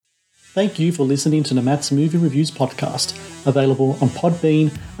Thank you for listening to the Matt's Movie Reviews podcast, available on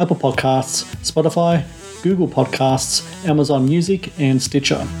Podbean, Apple Podcasts, Spotify, Google Podcasts, Amazon Music, and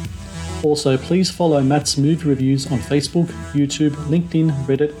Stitcher. Also, please follow Matt's Movie Reviews on Facebook, YouTube, LinkedIn,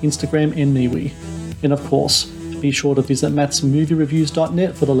 Reddit, Instagram, and MeWe. And of course, be sure to visit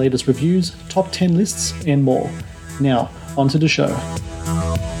mattsmoviereviews.net for the latest reviews, top 10 lists, and more. Now, on to the show.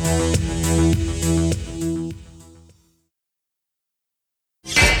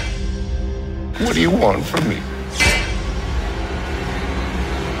 What do you want from me?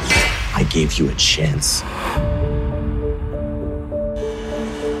 I gave you a chance. I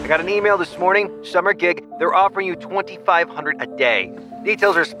got an email this morning, summer gig. They're offering you $2,500 a day.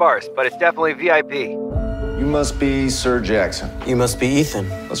 Details are sparse, but it's definitely VIP. You must be Sir Jackson. You must be Ethan.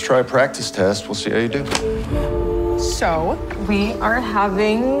 Let's try a practice test. We'll see how you do. So, we are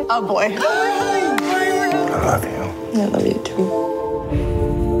having a boy. I love you. I love you too.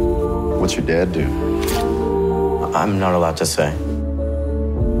 What's your dad do? I'm not allowed to say.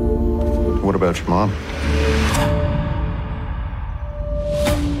 What about your mom?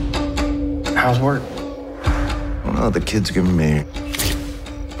 How's work? Well, the kid's giving me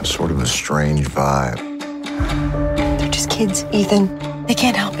sort of a strange vibe. They're just kids, Ethan. They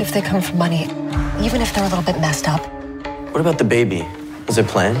can't help if they come from money, even if they're a little bit messed up. What about the baby? Is it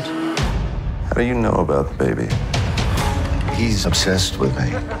planned? How do you know about the baby? He's obsessed with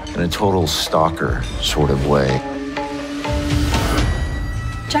me in a total stalker sort of way.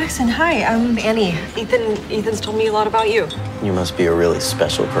 Jackson, hi. I'm Annie. Ethan's told me a lot about you. You must be a really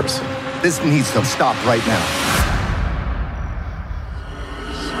special person. This needs to stop right now.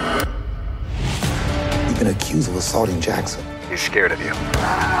 You've been accused of assaulting Jackson. He's scared of you.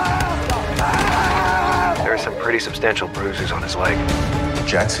 There are some pretty substantial bruises on his leg.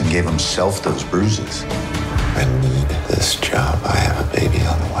 Jackson gave himself those bruises. I need this job. I have a baby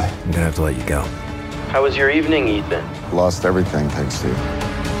on the way. I'm gonna have to let you go. How was your evening, Ethan? Lost everything thanks to you.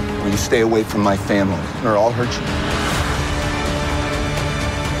 Will you stay away from my family or I'll hurt you?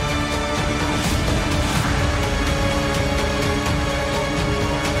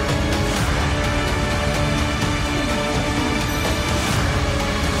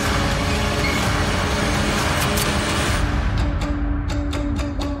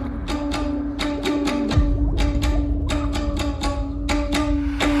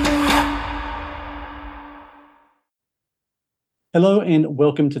 Hello and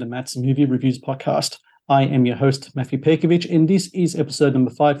welcome to the Matt's Movie Reviews podcast. I am your host, Matthew Perkovich, and this is episode number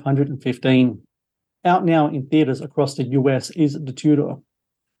 515. Out now in theatres across the US is The Tutor,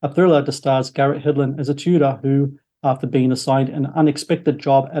 a thriller that stars Garrett Hedlund as a tutor who, after being assigned an unexpected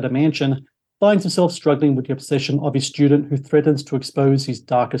job at a mansion, finds himself struggling with the obsession of his student who threatens to expose his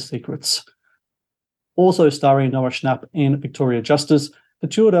darkest secrets. Also starring Noah Schnapp and Victoria Justice, The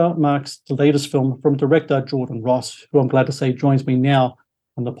Tutor marks the latest film from director Jordan Ross, who I'm glad to say joins me now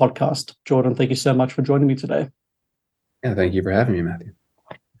on the podcast. Jordan, thank you so much for joining me today. Yeah, thank you for having me, Matthew.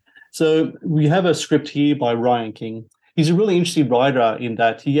 So we have a script here by Ryan King. He's a really interesting writer in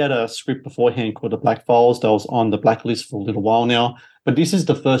that he had a script beforehand called The Black Files that was on the blacklist for a little while now. But this is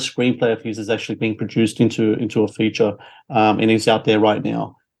the first screenplay of his that's actually being produced into a feature, and it's out there right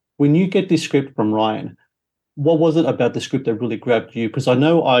now. When you get this script from Ryan, what was it about the script that really grabbed you? Because I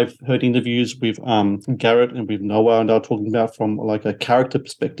know I've heard interviews with Garrett and with Noah, and they're talking about from like a character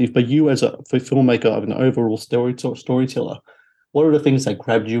perspective. But you, as a filmmaker of an overall storyteller, what are the things that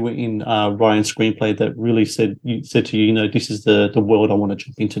grabbed you in Ryan's screenplay that really said to you, this is the world I want to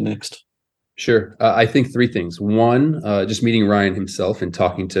jump into next? Sure. I think three things. One, just meeting Ryan himself and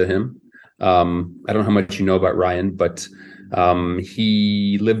talking to him. I don't know how much you know about Ryan, but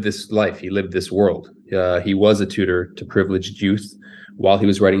he lived this life. He lived this world. He was a tutor to privileged youth while he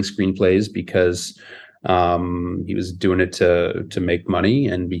was writing screenplays because he was doing it to make money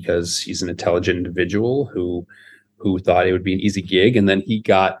and because he's an intelligent individual who thought it would be an easy gig. And then he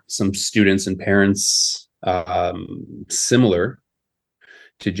got some students and parents similar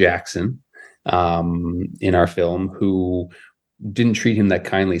to Jackson in our film who didn't treat him that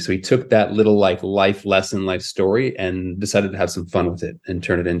kindly. So he took that little life lesson, life story and decided to have some fun with it and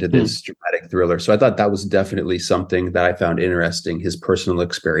turn it into this dramatic thriller. So I thought that was definitely something that I found interesting, his personal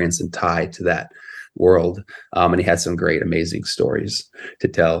experience and tie to that world. And he had some great, amazing stories to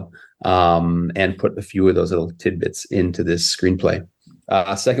tell and put a few of those little tidbits into this screenplay.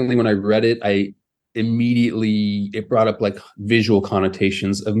 Secondly, when I read it, it brought up visual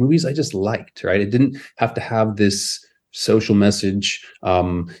connotations of movies I just liked, right? It didn't have to have this social message.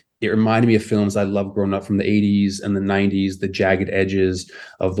 It reminded me of films I loved growing up from the 80s and the 90s, the jagged edges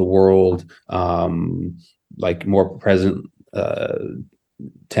of the world, more present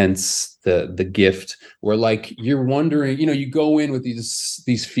Tense, the Gift, where like you're wondering, you go in with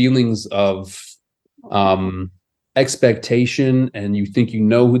these feelings of expectation, and you think you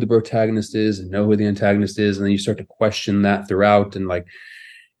know who the protagonist is and know who the antagonist is, and then you start to question that throughout, and like,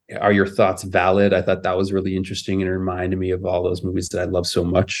 are your thoughts valid? I thought that was really interesting, and it reminded me of all those movies that I love so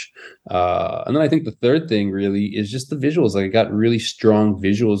much. And then I think the third thing really is just the visuals. Like, I got really strong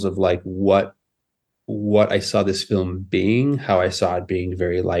visuals of like what I saw this film being, how I saw it being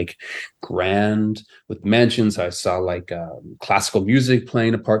very like grand with mansions. I saw like classical music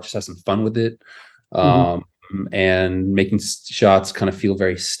playing a part, just have some fun with it. And making shots kind of feel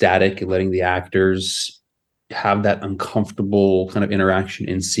very static and letting the actors have that uncomfortable kind of interaction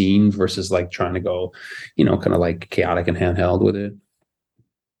in scene versus like trying to go, kind of like chaotic and handheld with it.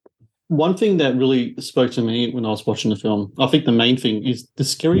 One thing that really spoke to me when I was watching the film, I think the main thing is the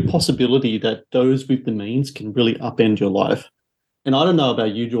scary possibility that those with the means can really upend your life. And I don't know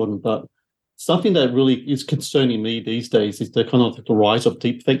about you, Jordan, but something that really is concerning me these days is the kind of the rise of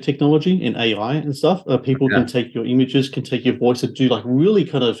deepfake technology and AI and stuff. People can take your images, can take your voice, and do like really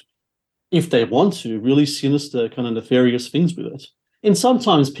kind of, if they want to, really sinister kind of nefarious things with it. And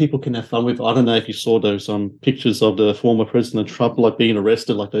sometimes people can have fun with it. I don't know if you saw those pictures of the former President Trump like being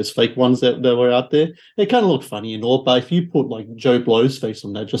arrested, like those fake ones that were out there. They kind of look funny and all, but if you put like Joe Blow's face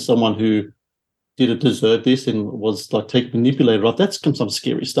on that, just someone who didn't deserve this and was like manipulated off, that's some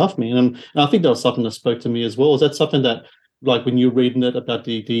scary stuff, man. And I think that was something that spoke to me as well. Is that something that, like, when you're reading it about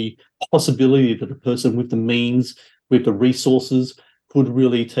the possibility that a person with the means, with the resources, could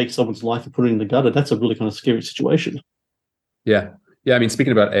really take someone's life and put it in the gutter? That's a really kind of scary situation. Yeah. I mean,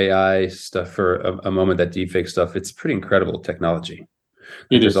 speaking about AI stuff for a moment, that deepfake stuff, it's pretty incredible technology.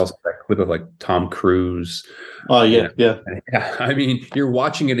 There's also that clip of like Tom Cruise. Oh yeah, yeah. I mean, you're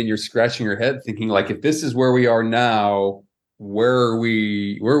watching it and you're scratching your head, thinking like, if this is where we are now, where are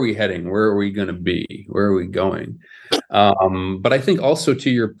we heading? Where are we going to be? Where are we going? But I think also, to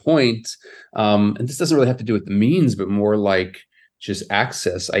your point, and this doesn't really have to do with the means, but more like just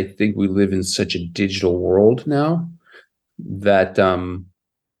access. I think we live in such a digital world now that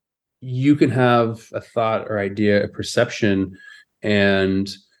you can have a thought or idea, a perception, and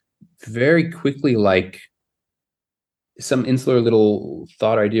very quickly, like, some insular little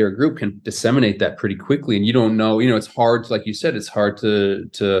thought, idea, or group can disseminate that pretty quickly, and you don't know. It's hard, like you said, it's hard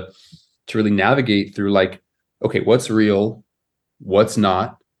to really navigate through, like, okay, what's real, what's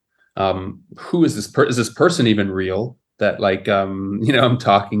not, who is this is this person even real that, like, I'm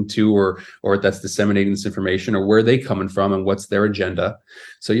talking to, or that's disseminating this information, or where are they coming from and what's their agenda.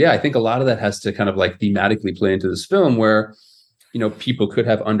 So yeah, I think a lot of that has to kind of like thematically play into this film, where people could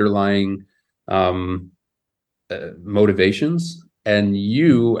have underlying motivations, and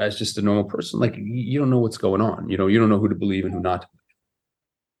you, as just a normal person, like, you don't know what's going on. You don't know who to believe and who not to believe.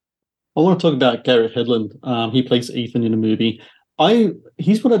 I want to talk about Garrett Hedlund. He plays Ethan in the movie.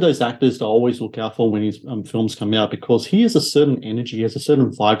 He's one of those actors that I always look out for when his films come out, because he has a certain energy, he has a certain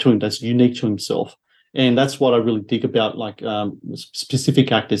vibe to him that's unique to himself. And that's what I really dig about, like,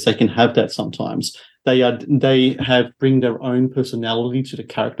 specific actors. They can have that sometimes. They bring their own personality to the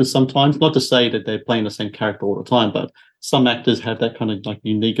character sometimes. Not to say that they're playing the same character all the time, but some actors have that kind of like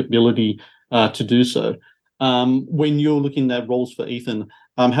unique ability to do so. When you're looking at roles for Ethan,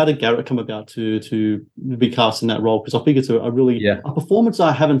 how did Garrett come about to be cast in that role? Because I think it's a performance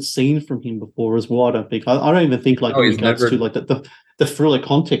I haven't seen from him before as well. I don't even think like in regards to like the thriller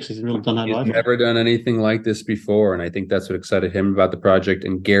context, he's really done that. He's never done anything like this before, and I think that's what excited him about the project.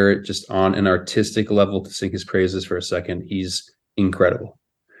 And Garrett, just on an artistic level, to sing his praises for a second, he's incredible.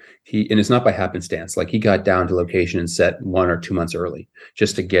 And it's not by happenstance. Like, he got down to location and set 1 or 2 months early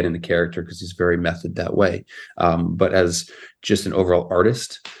just to get in the character, because he's very method that way. But as just an overall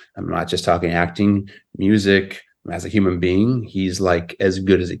artist, I'm not just talking acting, music, as a human being, he's like as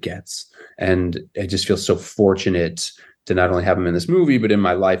good as it gets. And I just feel so fortunate to not only have him in this movie, but in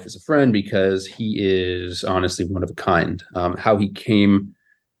my life as a friend, because he is honestly one of a kind. How he came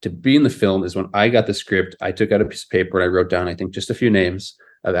to be in the film is, when I got the script, I took out a piece of paper and I wrote down, I think, just a few names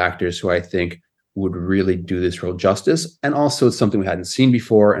of actors who I think would really do this role justice. And also, it's something we hadn't seen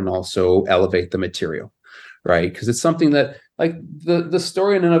before, and also elevate the material, right? Because it's something that, like, the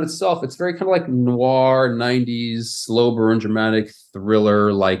story in and of itself, it's very kind of like noir, 90s, slow burn, dramatic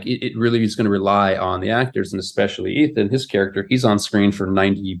thriller. Like, it really is going to rely on the actors, and especially Ethan, his character. He's on screen for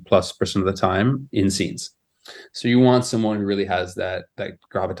 90+% of the time in scenes. So you want someone who really has that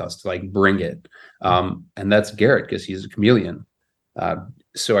gravitas to, like, bring it. And that's Garrett, because he's a chameleon.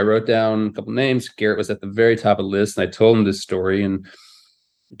 So I wrote down a couple names. Garrett was at the very top of the list, and I told him this story. And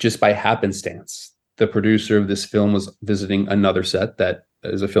just by happenstance, the producer of this film was visiting another set that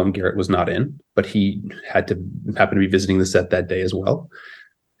is a film Garrett was not in, but he happened to be visiting the set that day as well.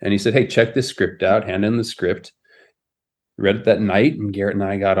 And he said, "Hey, check this script out." Hand in the script. Read it that night, and Garrett and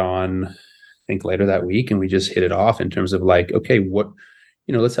I got on, I think, later that week, and we just hit it off in terms of like, okay,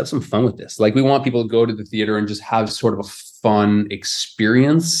 let's have some fun with this. Like, we want people to go to the theater and just have sort of a fun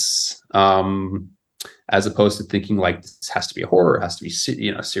experience, as opposed to thinking like this has to be a horror, it has to be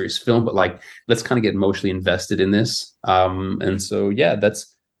a serious film, but like let's kind of get emotionally invested in this. And so yeah,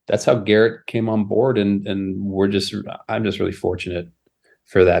 that's how Garrett came on board, and I'm just really fortunate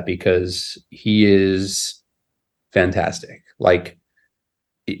for that, because he is fantastic. Like,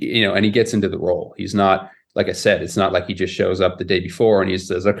 and he gets into the role. He's not, like I said, it's not like he just shows up the day before and he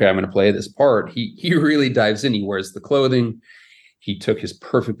says, "Okay, I'm going to play this part." He really dives in. He wears the clothing. He took his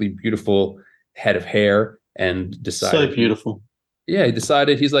perfectly beautiful head of hair and decided, so beautiful. Yeah, he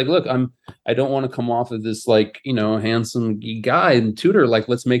decided, he's like, "Look, I don't want to come off of this like, handsome guy in Tutor. Like,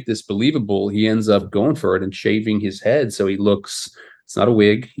 let's make this believable." He ends up going for it and shaving his head so he looks, it's not a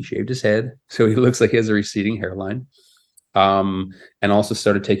wig, he shaved his head so he looks like he has a receding hairline. And also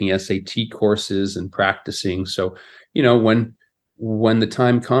started taking SAT courses and practicing. So, when the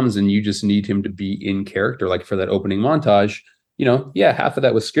time comes and you just need him to be in character, like for that opening montage, half of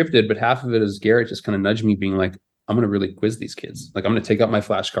that was scripted, but half of it is Garrett just kind of nudged me, being like, "I'm going to really quiz these kids. Like, I'm going to take out my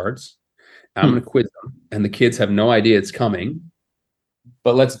flashcards. I'm going to quiz them. And the kids have no idea it's coming,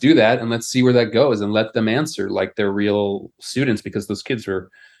 but let's do that. And let's see where that goes and let them answer like they're real students," because those kids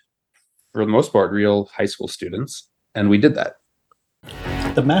were, for the most part, real high school students. And we did that.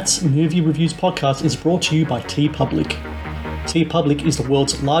 The Matt's Movie Reviews podcast is brought to you by TeePublic. TeePublic is the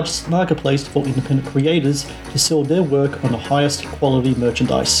world's largest marketplace for independent creators to sell their work on the highest quality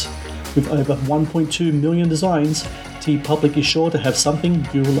merchandise. With over 1.2 million designs, TeePublic is sure to have something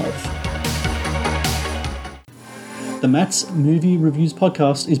you'll love. The Matt's Movie Reviews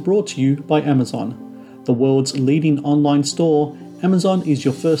podcast is brought to you by Amazon. The world's leading online store, Amazon is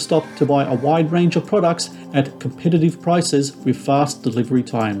your first stop to buy a wide range of products at competitive prices with fast delivery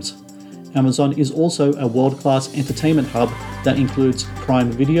times. Amazon is also a world-class entertainment hub that includes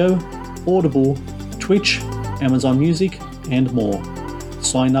Prime Video, Audible, Twitch, Amazon Music, and more.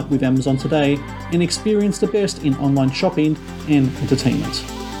 Sign up with Amazon today and experience the best in online shopping and entertainment.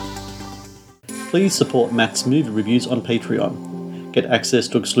 Please support Matt's Movie Reviews on Patreon. Get access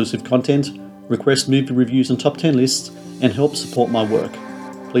to exclusive content, request movie reviews and top 10 lists, and help support my work.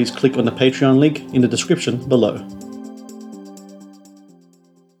 Please click on the Patreon link in the description below.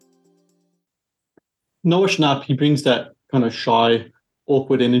 Noah Schnapp, he brings that kind of shy,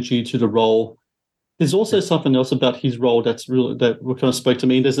 awkward energy to the role. There's also something else about his role that kind of spoke to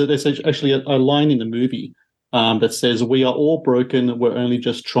me. There's actually a line in the movie that says, "We are all broken, we're only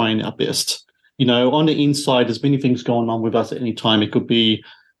just trying our best." On the inside, there's many things going on with us at any time. It could be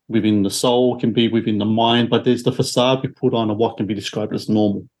within the soul, can be within the mind, but there's the facade we put on of what can be described as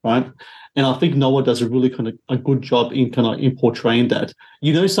normal, right? And I think Noah does a really kind of a good job in portraying that.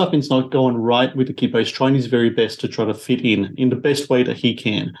 Something's not going right with the kid, but he's trying his very best to try to fit in the best way that he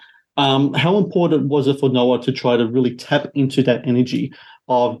can. How important was it for Noah to try to really tap into that energy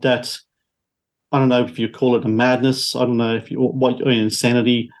of that? I don't know if you call it a madness. I don't know what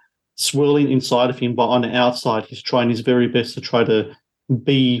insanity swirling inside of him, but on the outside, he's trying his very best to try to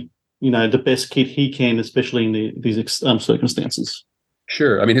be, the best kid he can, especially in these circumstances.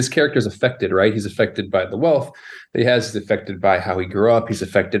 Sure. I mean, his character is affected, right? He's affected by the wealth that he has. He's affected by how he grew up. He's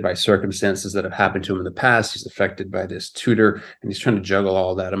affected by circumstances that have happened to him in the past. He's affected by this tutor, and he's trying to juggle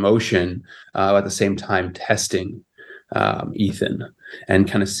all that emotion at the same time testing Ethan and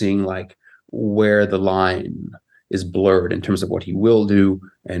kind of seeing like where the line is blurred in terms of what he will do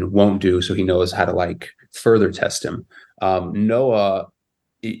and won't do, so he knows how to like further test him. Noah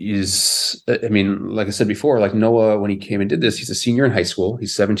is, I mean, like I said before, like Noah, when he came and did this, he's a senior in high school.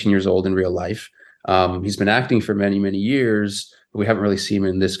 He's 17 years old in real life. He's been acting for many, many years. We haven't really seen him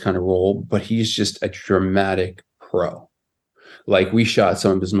in this kind of role, but he's just a dramatic pro. Like, we shot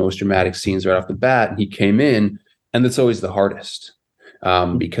some of his most dramatic scenes right off the bat, and he came in, and that's always the hardest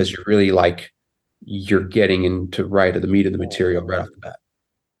because you're really like, you're getting into right of the meat of the material right off the bat.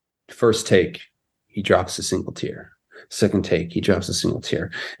 First take, he drops a single tear. Second take, he drops a single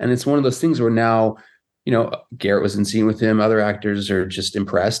tear. And it's one of those things where now, Garrett was in scene with him. Other actors are just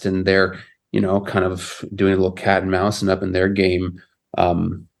impressed, and they're, kind of doing a little cat and mouse and up in their game.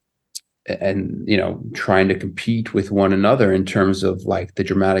 And, trying to compete with one another in terms of like the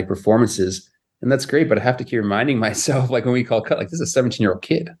dramatic performances. And that's great. But I have to keep reminding myself, like when we call cut, like this is a 17-year-old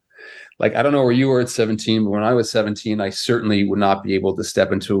kid. Like, I don't know where you were at 17, but when I was 17, I certainly would not be able to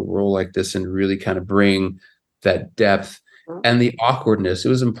step into a role like this and really kind of bring that depth and the awkwardness. It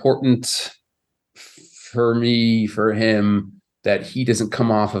was important for him, that he doesn't come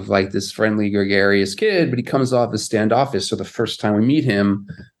off of like this friendly, gregarious kid, but he comes off as standoffish. So the first time we meet him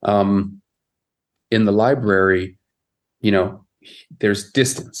in the library, there's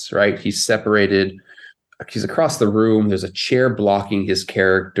distance, right? He's separated. He's across the room. There's a chair blocking his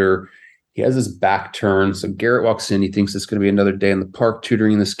character. He has his back turned. So Garrett walks in. He thinks it's going to be another day in the park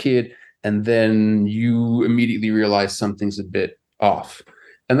tutoring this kid. And then you immediately realize something's a bit off.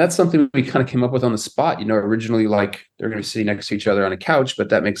 And that's something we kind of came up with on the spot. Originally, like, they're going to be sitting next to each other on a couch, but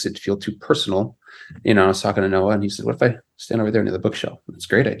that makes it feel too personal. I was talking to Noah, and he said, what if I stand over there near the bookshelf? That's a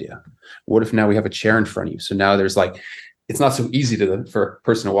great idea. What if now we have a chair in front of you? So now there's like, it's not so easy for a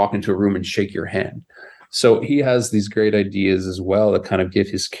person to walk into a room and shake your hand. So he has these great ideas as well that kind of give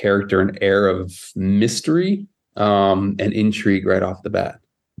his character an air of mystery and intrigue right off the bat.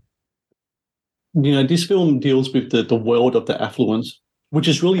 This film deals with the world of the affluent, which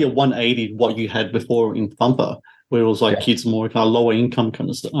is really a 180 what you had before in Thumper, where it was like kids more kind of lower income kind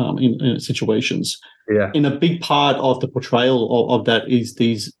of in situations. Yeah. And a big part of the portrayal of that is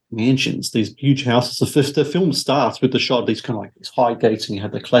these mansions, these huge houses. The film starts with the shot of these kind of like these high gates, and you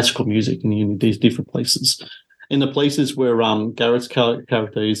have the classical music in these different places. In the places where Garrett's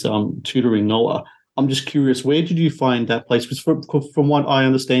character is tutoring Noah, I'm just curious, where did you find that place? Because from what I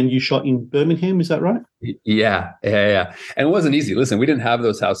understand, you shot in Birmingham, is that right? Yeah. And it wasn't easy. Listen, we didn't have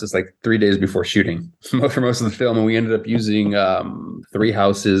those houses like 3 days before shooting for most of the film, and we ended up using 3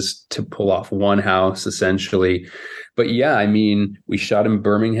 houses to pull off one house, essentially. But yeah, we shot in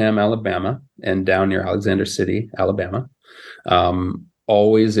Birmingham, Alabama, and down near Alexander City, Alabama.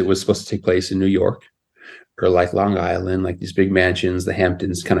 Always, it was supposed to take place in New York or like Long Island, like these big mansions, the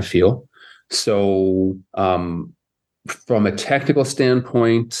Hamptons kind of feel. So from a technical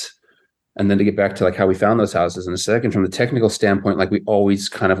standpoint, and then to get back to like how we found those houses in a second, from the technical standpoint, like we always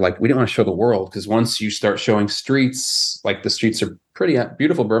kind of like, we didn't want to show the world, because once you start showing streets, like the streets are pretty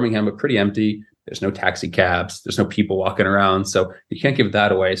beautiful, Birmingham, but pretty empty. There's no taxi cabs. There's no people walking around. So you can't give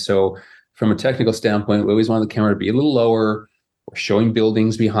that away. So from a technical standpoint, we always wanted the camera to be a little lower. We're showing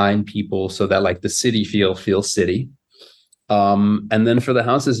buildings behind people so that like the city feels city. And then for the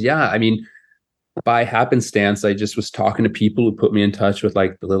houses, by happenstance, I just was talking to people who put me in touch with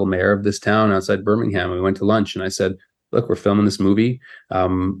like the little mayor of this town outside Birmingham. We went to lunch, and I said, look, we're filming this movie.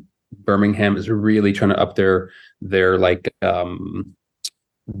 Birmingham is really trying to up their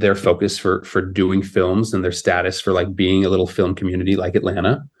focus for doing films, and their status for like being a little film community like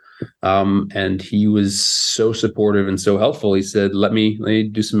Atlanta. And he was so supportive and so helpful. He said, let me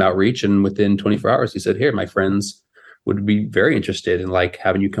do some outreach. And within 24 hours, he said, here, my friends would be very interested in like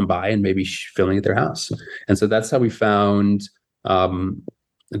having you come by and maybe filming at their house. And so that's how we found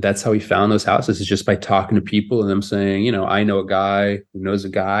those houses, is just by talking to people and them saying, I know a guy who knows a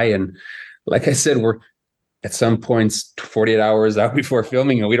guy. And like I said, we're at some points 48 hours out before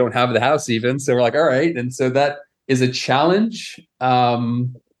filming, and we don't have the house even. So we're like, all right. And so that is a challenge.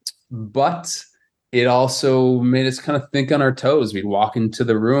 But it also made us kind of think on our toes. We'd walk into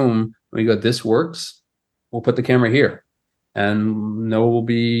the room and we go, this works. We'll put the camera here, and Noah will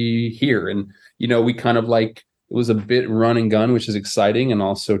be here. And, we kind of like, it was a bit run and gun, which is exciting and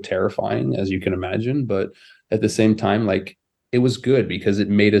also terrifying, as you can imagine. But at the same time, like, it was good because it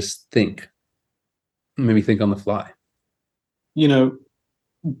made us think, maybe think on the fly. And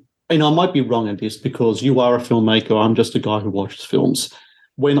I might be wrong at this because you are a filmmaker. I'm just a guy who watches films.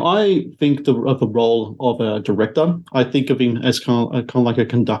 When I think of the role of a director, I think of him as kind of like a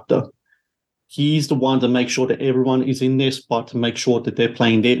conductor. He's the one to make sure that everyone is in their spot, to make sure that they're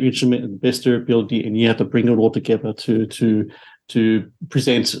playing their instrument at the best of their ability, and you have to bring it all together to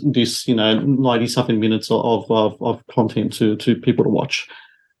present this, 90-something minutes of content to people to watch.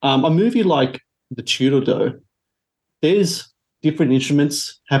 A movie like The Tutor, though, there's different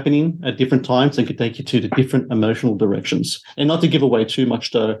instruments happening at different times and can take you to the different emotional directions. And not to give away too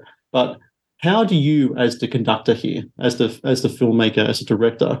much, though, but how do you, as the conductor here, as the filmmaker, as a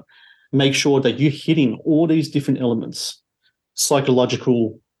director, make sure that you're hitting all these different elements,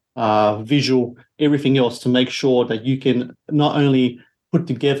 psychological, visual, everything else, to make sure that you can not only put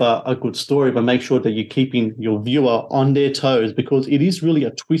together a good story, but make sure that you're keeping your viewer on their toes, because it is really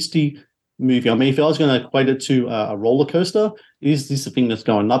a twisty movie. I mean, if I was going to equate it to a roller coaster, is this a thing that's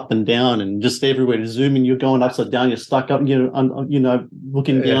going up and down and just everywhere to zoom in? You're going upside down, you're stuck up,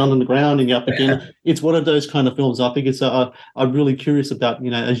 looking down on the ground, and you're up again. It's one of those kind of films. I think I'm really curious about,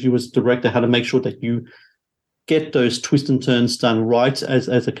 as you as director, how to make sure that you get those twists and turns done right as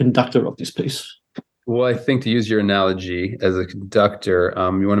a conductor of this piece. Well, I think, to use your analogy, as a conductor,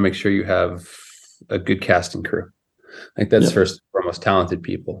 you want to make sure you have a good casting crew. Like that's first and foremost talented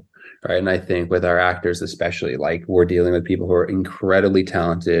people, right? And I think with our actors especially, like we're dealing with people who are incredibly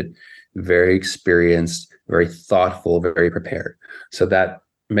talented, very experienced, very thoughtful, very prepared. So that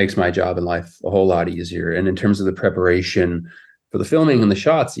makes my job in life a whole lot easier. And in terms of the preparation for the filming and the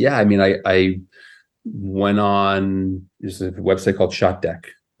shots, yeah, I mean, I went on, there's a website called Shot Deck,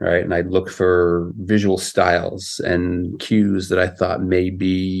 right? And I looked for visual styles and cues that I thought may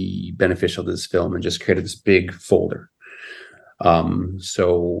be beneficial to this film and just created this big folder.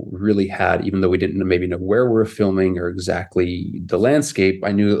 So really had, even though we didn't maybe know where we're filming or exactly the landscape,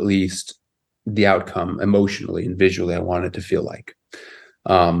 I knew at least the outcome emotionally and visually I wanted to feel like.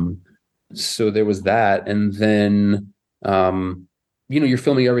 So there was that. And then, you're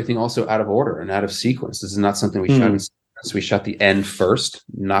filming everything also out of order and out of sequence. This is not something we shot in sequence. We shot the end first,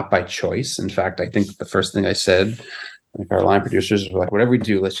 not by choice. In fact, I think the first thing I said, like our line producers were like, whatever we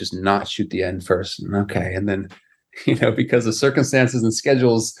do, let's just not shoot the end first. And okay. And then, because of circumstances and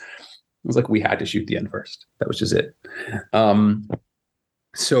schedules, it was like we had to shoot the end first. That was just it.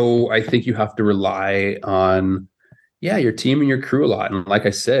 So I think you have to rely on, your team and your crew a lot. And like I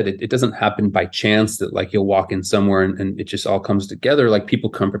said, it doesn't happen by chance that like you'll walk in somewhere and it just all comes together. Like people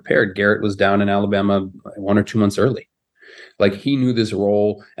come prepared. Garrett was down in Alabama 1 or 2 months early. Like he knew this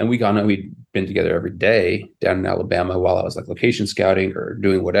role, and we'd been together every day down in Alabama while I was like location scouting or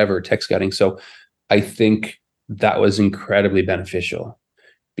doing whatever, tech scouting. So I think that was incredibly beneficial,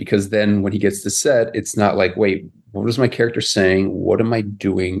 because then when he gets to set, it's not like, wait, what is my character saying? What am I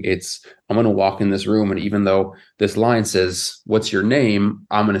doing? It's, I'm going to walk in this room, and even though this line says, what's your name?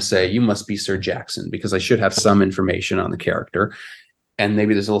 I'm going to say, you must be Sir Jackson, because I should have some information on the character. And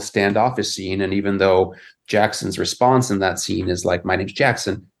maybe there's a little standoffish scene. And even though Jackson's response in that scene is like, my name's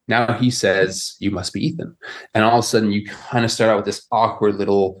Jackson, now he says, you must be Ethan. And all of a sudden you kind of start out with this awkward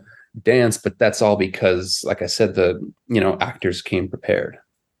little dance, but that's all because, like I said, the, actors came prepared.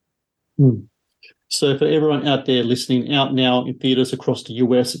 So for everyone out there listening, out now in theaters across the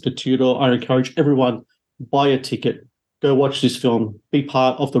US for Tutor, I encourage everyone, buy a ticket, go watch this film, be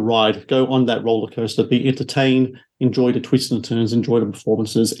part of the ride, go on that roller coaster, be entertained, enjoy the twists and turns, enjoy the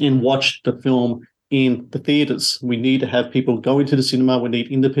performances, and watch the film in the theaters. We need to have people go into the cinema. We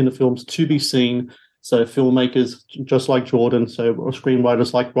need independent films to be seen. So filmmakers just like Jordan, so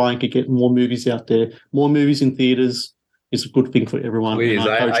screenwriters like Ryan could get more movies out there. More movies in theaters is a good thing for everyone. Please, and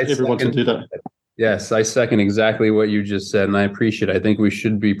I encourage everyone to do that. Yes, I second exactly what you just said, and I appreciate it. I think we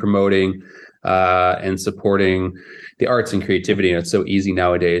should be promoting and supporting the arts and creativity. And it's so easy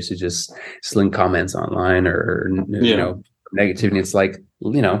nowadays to just sling comments online or negativity. It's like,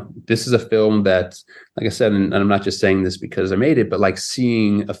 this is a film that, like I said, and I'm not just saying this because I made it, but like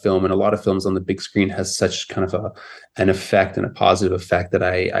seeing a film, and a lot of films on the big screen has such kind of an effect and a positive effect that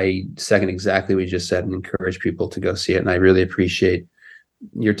I second exactly what you just said and encourage people to go see it. And I really appreciate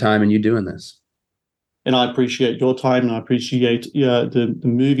your time and you doing this. And I appreciate your time, and I appreciate the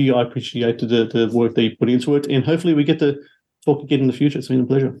movie. I appreciate the work that you put into it. And hopefully we get to talk again in the future. It's been a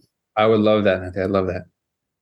pleasure. I would love that. I'd love that.